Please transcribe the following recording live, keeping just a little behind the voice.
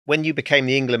when you became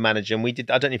the England manager, and we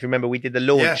did, I don't know if you remember, we did the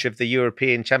launch of the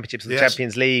European Championships and the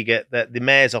Champions League at the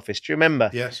Mayor's office. Do you remember?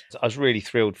 Yes. I was really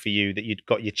thrilled for you that you'd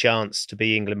got your chance to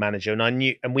be England manager. And I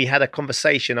knew, and we had a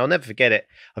conversation, I'll never forget it,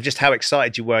 of just how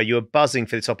excited you were. You were buzzing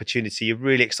for this opportunity. You're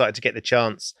really excited to get the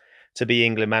chance to be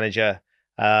England manager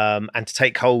and to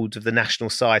take hold of the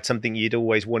national side, something you'd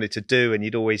always wanted to do. And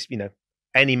you'd always, you know,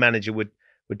 any manager would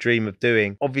dream of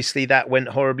doing. Obviously that went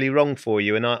horribly wrong for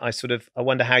you, and I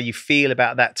wonder how you feel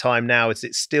about that time now. Is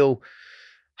it still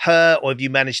hurt, or have you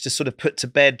managed to sort of put to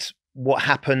bed what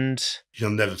happened? You'll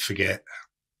never forget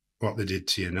what they did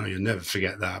to you. No, you'll never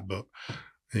forget that, but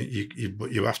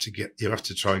you have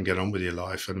to try and get on with your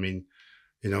life. And I mean,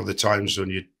 you know, the times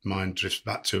when your mind drifts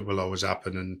back to it will always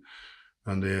happen,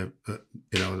 and the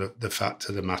fact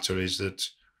of the matter is that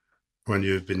when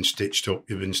you've been stitched up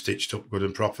good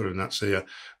and proper, and that's the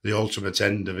ultimate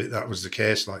end of it. That was the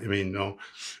case, like, you mean, no.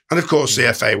 And of course,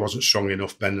 the FA wasn't strong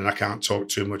enough, Ben, and I can't talk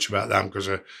too much about them because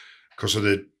of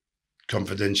the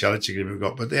confidentiality agreement we've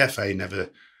got. But the FA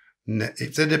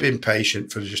if they'd have been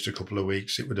patient for just a couple of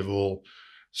weeks, it would have all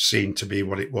seemed to be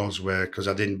what it was, because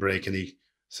I didn't break any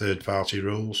third-party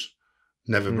rules,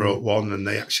 never broke one, and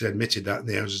they actually admitted that in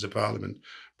the Houses of Parliament.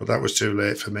 But that was too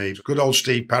late for me. Good old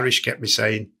Steve Parish kept me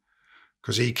sane,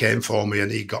 because he came for me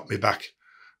and he got me back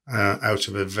out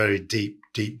of a very deep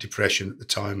depression at the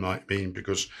time, like me,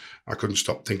 because I couldn't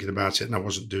stop thinking about it and I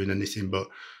wasn't doing anything. But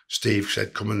Steve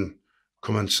said, come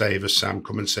and save us, Sam,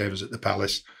 come and save us at the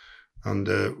Palace. And,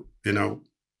 you know,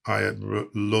 I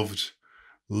loved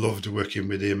working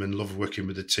with him and loved working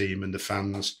with the team and the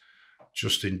fans.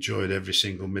 Just enjoyed every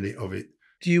single minute of it.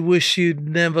 Do you wish you'd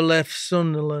never left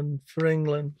Sunderland for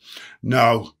England?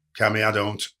 No, Kammy, I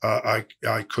don't. I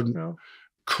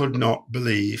could not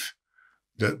believe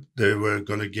that they were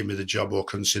going to give me the job or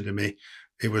consider me.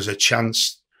 It was a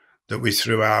chance that we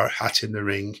threw our hat in the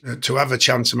ring. To have a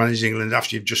chance to manage England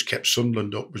after you've just kept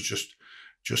Sunderland up was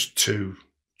just too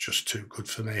good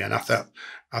for me. And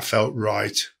I felt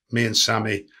right. Me and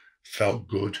Sammy felt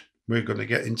good. We were going to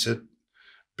get into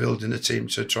building a team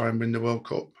to try and win the World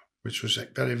Cup, which was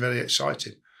very, very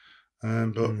exciting.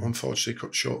 But unfortunately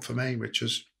cut short for me, which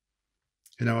was,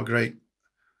 you know, a great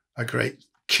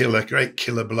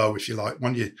killer blow, if you like.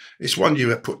 It's one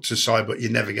you put to side, but you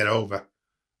never get over.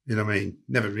 You know what I mean?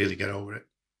 Never really get over it.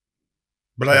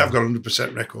 But I have got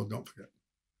 100% record, don't forget.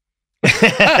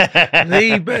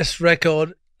 The best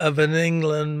record of an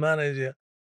England manager.